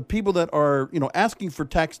be the people that are, asking for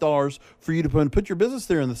tax dollars for you to put your business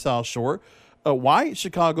there in the South Shore. Why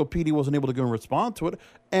Chicago PD wasn't able to go and respond to it.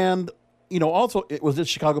 And, also, was it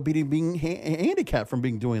Chicago PD being handicapped from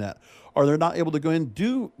doing that? Are they not able to go and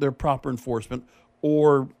do their proper enforcement?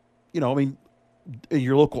 Or,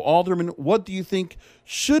 your local alderman, what do you think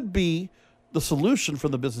should be the solution from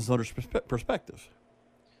the business owner's perspective?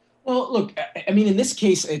 Well, look, in this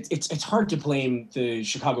case, it's hard to blame the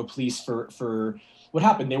Chicago police for what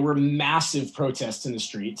happened. There were massive protests in the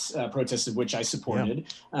streets, protests of which I supported.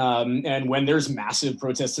 Yeah. And when there's massive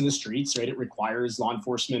protests in the streets, right, it requires law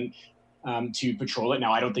enforcement to patrol it.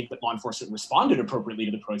 Now, I don't think that law enforcement responded appropriately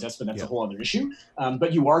to the protest, but that's a whole other issue.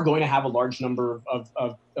 But you are going to have a large number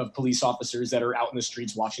of police officers that are out in the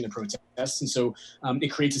streets watching the protests. And so it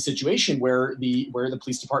creates a situation where the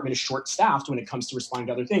police department is short-staffed when it comes to responding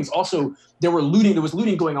to other things. Also, there was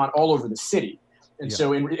looting going on all over the city. And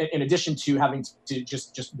so in addition to having to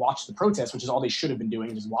just watch the protests, which is all they should have been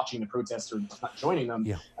doing, just watching the protests or not joining them,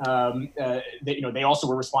 they also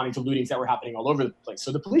were responding to lootings that were happening all over the place.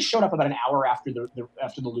 So the police showed up about an hour after the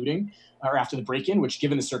looting, or after the break-in, which,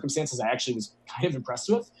 given the circumstances, I actually was kind of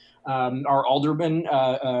impressed with. Our alderman,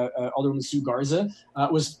 Alderman Sue Garza,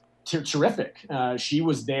 was terrific. She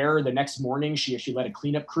was there the next morning. She led a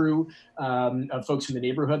cleanup crew of folks from the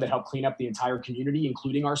neighborhood that helped clean up the entire community,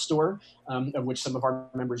 including our store, of which some of our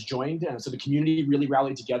members joined. So the community really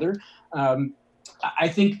rallied together. I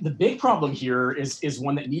think the big problem here is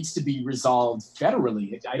one that needs to be resolved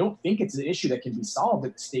federally. I don't think it's an issue that can be solved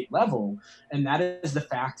at the state level, and that is the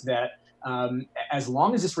fact that as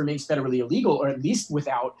long as this remains federally illegal, or at least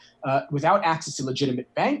without access to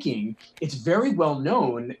legitimate banking, it's very well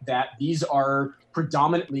known that these are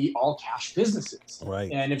predominantly all cash businesses.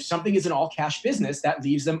 Right. And if something is an all cash business, that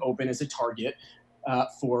leaves them open as a target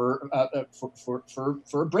for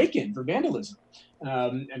a break-in, for vandalism.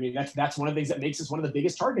 I mean, that's one of the things that makes us one of the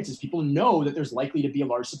biggest targets, is people know that there's likely to be a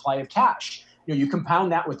large supply of cash. You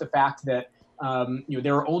compound that with the fact that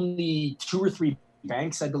there are only 2 or 3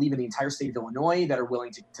 banks, I believe, in the entire state of Illinois that are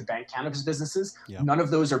willing to bank cannabis businesses. Yeah. None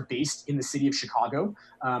of those are based in the city of Chicago.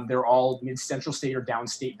 They're all mid-central state or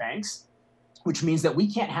downstate banks, which means that we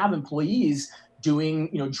can't have employees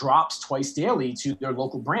doing drops twice daily to their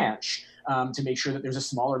local branch to make sure that there's a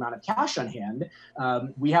smaller amount of cash on hand.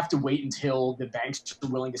 We have to wait until the banks are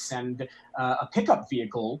willing to send a pickup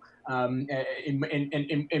vehicle. In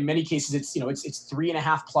many cases, it's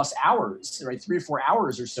 3.5 plus hours, right? 3 or 4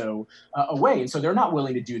 hours or so away, and so they're not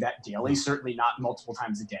willing to do that daily. Certainly not multiple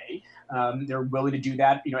times a day. They're willing to do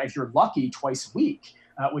that, if you're lucky, twice a week,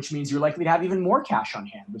 which means you're likely to have even more cash on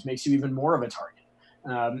hand, which makes you even more of a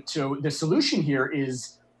target. So the solution here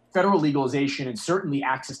is federal legalization, and certainly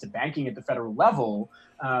access to banking at the federal level,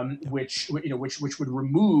 which would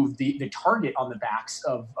remove the target on the backs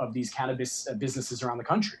of these cannabis businesses around the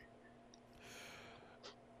country.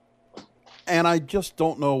 And I just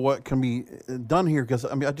don't know what can be done here, because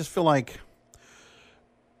I just feel like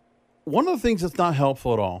one of the things that's not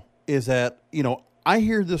helpful at all is that I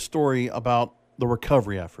hear this story about the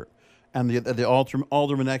recovery effort, and the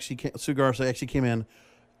alderman Sue Garza actually came in,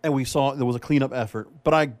 and we saw there was a cleanup effort.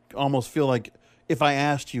 But I almost feel like if I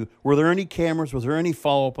asked you, were there any cameras, was there any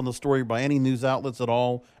follow-up on the story by any news outlets at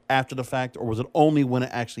all after the fact, or was it only when it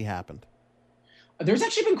actually happened? There's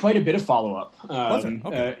actually been quite a bit of follow-up.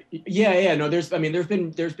 Okay. No, there's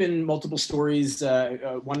been multiple stories.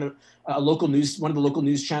 One of the local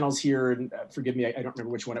news channels here, and forgive me, I don't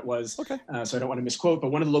remember which one it was. Okay. So I don't want to misquote, but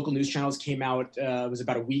one of the local news channels came out. It was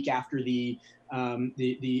about a week after the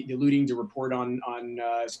looting, to report on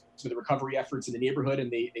some of the recovery efforts in the neighborhood,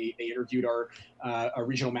 and they interviewed our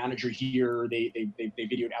regional manager here. They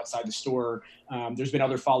videoed outside the store. There's been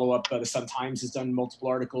other follow-up. The Sun-Times has done multiple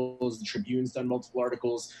articles. The Tribune's done multiple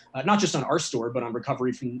articles, not just on our store, but on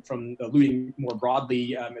recovery from looting more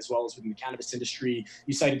broadly, as well as within the cannabis industry.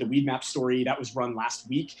 You cited the Weed Map story that was run last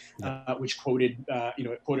week, which quoted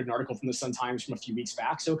an article from the Sun-Times from a few weeks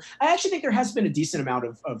back. So I actually think there has been a decent amount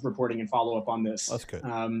of reporting and follow-up on this. That's good.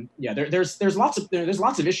 There's lots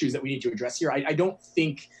of issues that we need to address here. I don't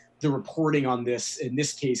think the reporting on this in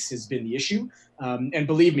this case has been the issue. And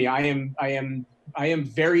believe me, I am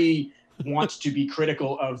very want to be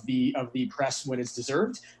critical of the press when it's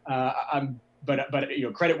deserved. But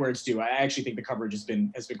credit where it's due. I actually think the coverage has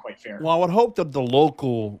been quite fair. Well, I would hope that the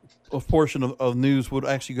local portion of news would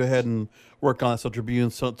actually go ahead and work on it. So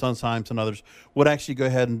Tribune, Sun-Times, and others would actually go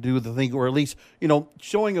ahead and do the thing, or at least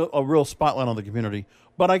showing a real spotlight on the community.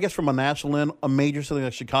 But I guess from a national end, a major city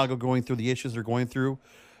like Chicago going through the issues they're going through,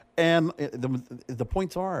 and the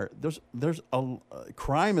points are there's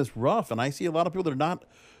crime is rough, and I see a lot of people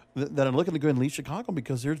that are looking to go and leave Chicago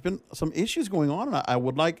because there's been some issues going on, and I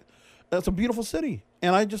would like. That's a beautiful city,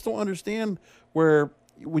 and I just don't understand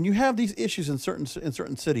when you have these issues in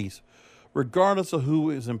certain cities, regardless of who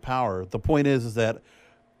is in power. The point is that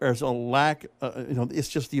there's a lack. It's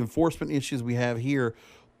just the enforcement issues we have here.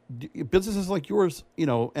 Businesses like yours,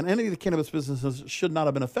 and any of the cannabis businesses should not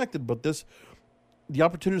have been affected, but the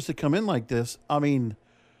opportunities to come in like this. I mean,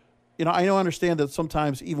 I understand that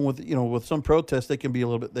sometimes even with some protests, they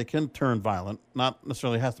can turn violent. Not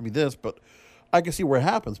necessarily has to be this, but I can see where it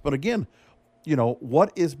happens. But again,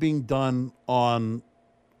 what is being done on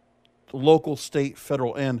local, state,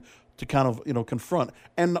 federal end to kind of, confront.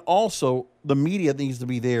 And also the media needs to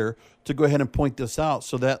be there to go ahead and point this out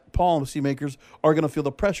so that policymakers are going to feel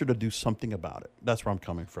the pressure to do something about it. That's where I'm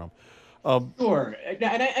coming from. Sure,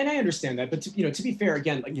 and I understand that, but to be fair,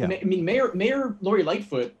 again, Mayor Lori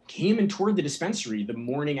Lightfoot came and toured the dispensary the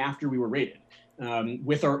morning after we were raided.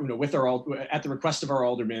 With our at the request of our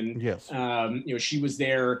alderman. Yes. She was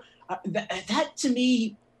there. That to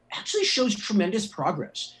me actually shows tremendous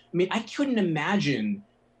progress. I mean, I couldn't imagine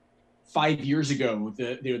 5 years ago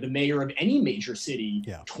the mayor of any major city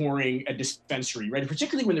touring a dispensary, right?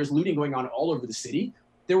 Particularly when there's looting going on all over the city.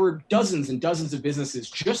 There were dozens and dozens of businesses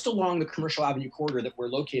just along the Commercial Avenue corridor that we're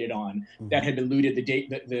located on that had been looted the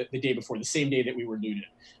day before, the same day that we were looted.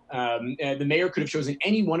 The mayor could have chosen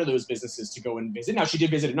any one of those businesses to go and visit. Now, she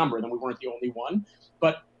did visit a number of them. We weren't the only one.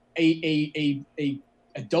 But a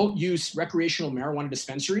adult use recreational marijuana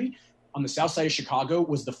dispensary on the south side of Chicago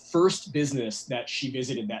was the first business that she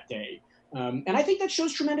visited that day. And I think that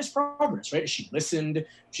shows tremendous progress, right? She listened,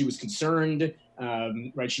 she was concerned,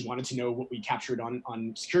 right? She wanted to know what we captured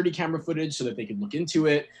on security camera footage so that they could look into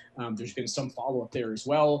it. There's been some follow-up there as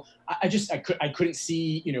well. I couldn't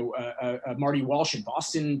see, Marty Walsh in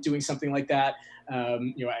Boston doing something like that.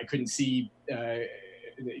 I couldn't see, the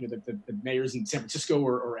mayors in San Francisco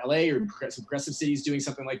or LA or some progressive cities doing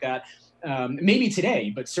something like that. Maybe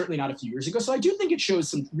today, but certainly not a few years ago. So I do think it shows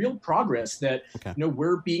some real progress that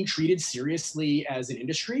we're being treated seriously as an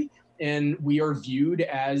industry, and we are viewed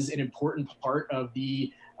as an important part of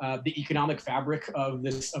the economic fabric of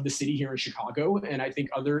the city here in Chicago. And I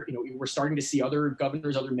think we're starting to see other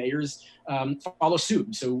governors, other mayors follow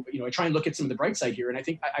suit. So I try and look at some of the bright side here, and I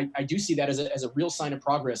think I do see that as a real sign of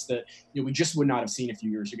progress that we just would not have seen a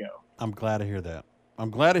few years ago. I'm glad to hear that.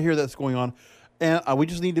 I'm glad to hear that's going on. And we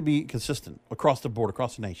just need to be consistent across the board,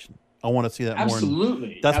 across the nation. I want to see that more.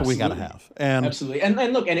 Absolutely. That's what we got to have. And absolutely. And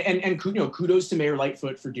look, and kudos to Mayor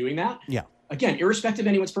Lightfoot for doing that. Yeah. Again, irrespective of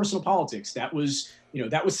anyone's personal politics, that was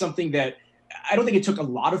something that I don't think it took a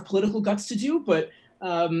lot of political guts to do, but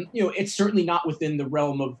it's certainly not within the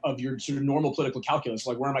realm of your sort of normal political calculus.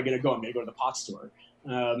 Like, where am I going to go? I'm going to go to the pot store.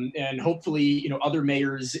 And hopefully, other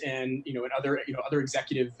mayors and other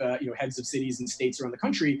executive heads of cities and states around the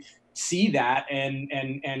country see that, and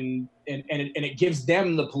it gives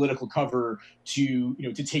them the political cover to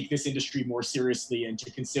take this industry more seriously and to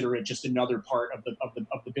consider it just another part of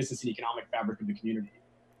the business and economic fabric of the community.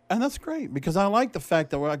 And that's great, because I like the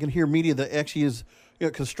fact that I can hear media that actually is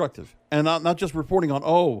constructive and not just reporting on,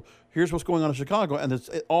 oh, here's what's going on in Chicago, and it's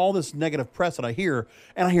all this negative press that I hear,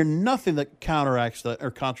 and I hear nothing that counteracts that or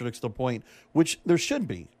contradicts the point, which there should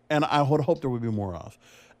be, and I would hope there would be more of.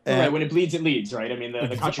 Right, when it bleeds, it leads, right? I mean,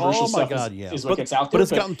 the controversial stuff is what gets out there. But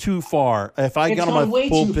it's gotten too far. If I got on my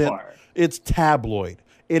pulpit, it's tabloid.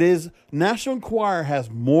 It is. National Enquirer has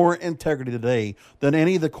more integrity today than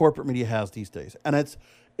any of the corporate media has these days, and it's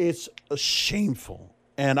shameful.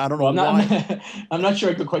 And I don't know why. I'm not sure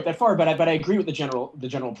I go quite that far, but I agree with the general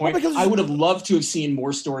point. Well, I would have loved to have seen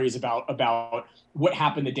more stories about what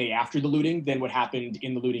happened the day after the looting than what happened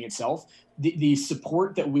in the looting itself. The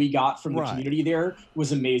support that we got from the community there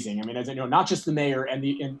was amazing. I mean, as I know, not just the mayor and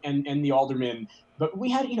the aldermen, but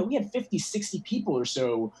we had 50, 60 people or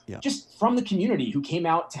so just from the community who came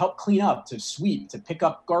out to help clean up, to sweep, to pick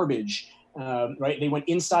up garbage. Right, they went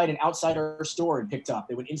inside and outside our store and picked up.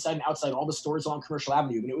 They went inside and outside all the stores along Commercial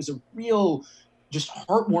Avenue, and it was a real, just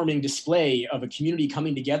heartwarming display of a community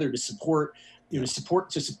coming together to support. To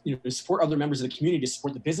support other members of the community, to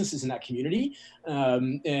support the businesses in that community,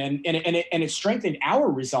 and it strengthened our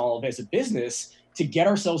resolve as a business to get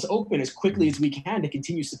ourselves open as quickly as we can to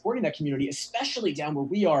continue supporting that community, especially down where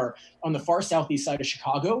we are on the far southeast side of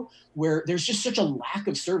Chicago, where there's just such a lack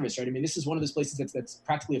of service, right? I mean, this is one of those places that's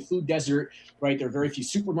practically a food desert, right? There are very few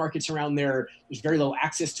supermarkets around there. There's very little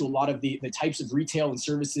access to a lot of the types of retail and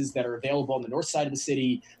services that are available on the north side of the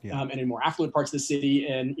city and in more affluent parts of the city.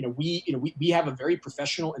 And we have a very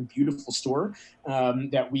professional and beautiful store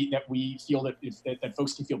that we feel that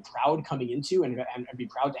folks can feel proud coming into and be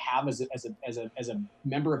proud to have as a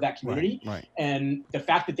member of that community. Right. And the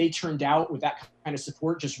fact that they turned out with that kind of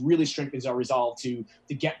support just really strengthens our resolve to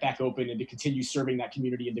get back open and to continue serving that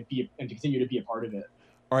community and to continue to be a part of it.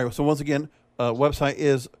 All right. So once again, website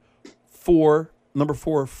is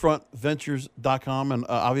 4frontventures.com. And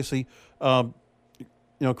obviously,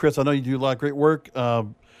 Kris, I know you do a lot of great work.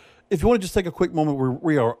 If you want to just take a quick moment,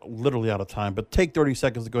 we are literally out of time, but take 30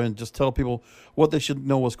 seconds to go ahead and just tell people what they should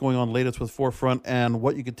know, what's going on latest with 4Front, and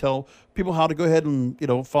what you could tell people how to go ahead and,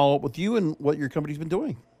 follow up with you and what your company's been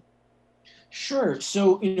doing. Sure.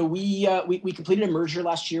 So, we completed a merger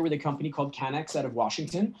last year with a company called CannX out of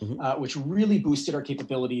Washington, which really boosted our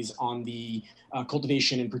capabilities on the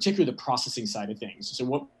cultivation, and particularly the processing side of things.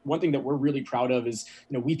 So one thing that we're really proud of is,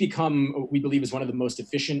 we've become what we believe is one of the most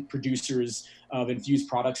efficient producers of infused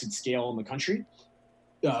products at scale in the country.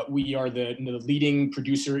 We are the leading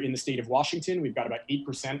producer in the state of Washington. We've got about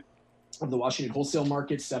 8% of the Washington wholesale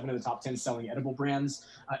market, 7 of the top 10 selling edible brands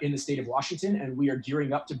in the state of Washington. And we are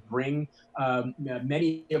gearing up to bring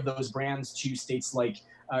many of those brands to states like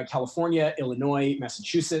California, Illinois,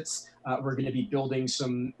 Massachusetts. We're going to be building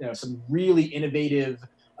some really innovative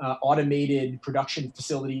automated production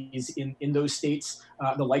facilities in those states,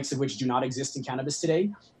 the likes of which do not exist in cannabis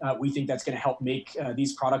today. We think that's going to help make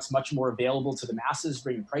these products much more available to the masses,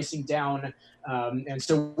 bring the pricing down. And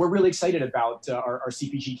so we're really excited about our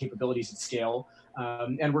CPG capabilities at scale.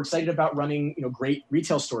 And we're excited about running, great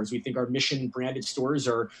retail stores. We think our Mission branded stores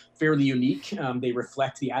are fairly unique. They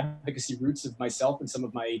reflect the advocacy roots of myself and some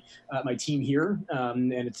of my team here.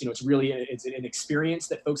 And it's really an experience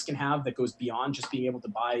that folks can have that goes beyond just being able to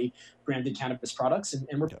buy branded cannabis products.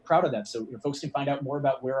 And we're proud of that. So folks can find out more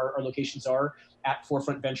about where our locations are at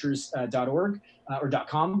 4frontventures.org or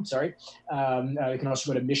 .com. Sorry. You can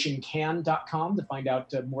also go to missioncan.com to find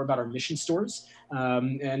out more about our Mission stores.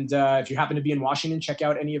 And if you happen to be in Washington, check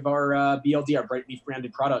out any of our BLD, our Bright Leaf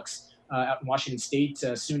branded products out in Washington State,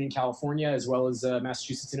 soon in California, as well as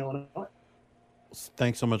Massachusetts and Illinois.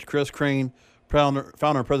 Thanks so much, Kris Kane, founder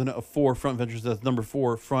and president of 4Front Ventures. That's number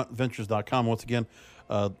 4frontventures.com. Once again,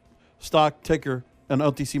 stock ticker and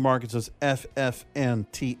OTC markets is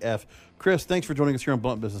FFNTF. Kris, thanks for joining us here on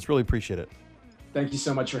Blunt Business. Really appreciate it. Thank you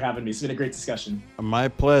so much for having me. It's been a great discussion. My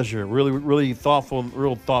pleasure. Really, really thoughtful,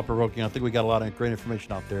 real thought-provoking. I think we got a lot of great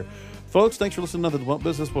information out there. Folks, thanks for listening to The Blunt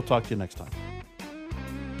Business. We'll talk to you next time.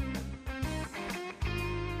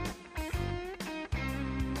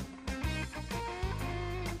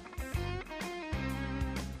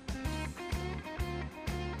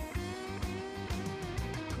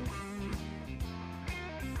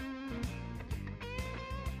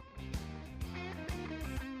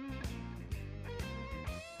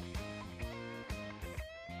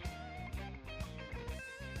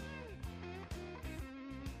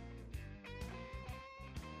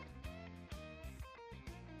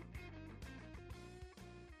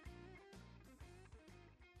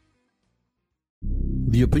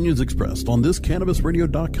 The opinions expressed on this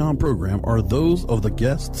CannabisRadio.com program are those of the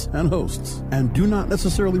guests and hosts and do not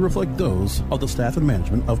necessarily reflect those of the staff and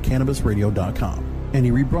management of CannabisRadio.com.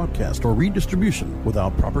 Any rebroadcast or redistribution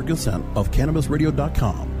without proper consent of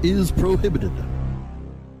CannabisRadio.com is prohibited.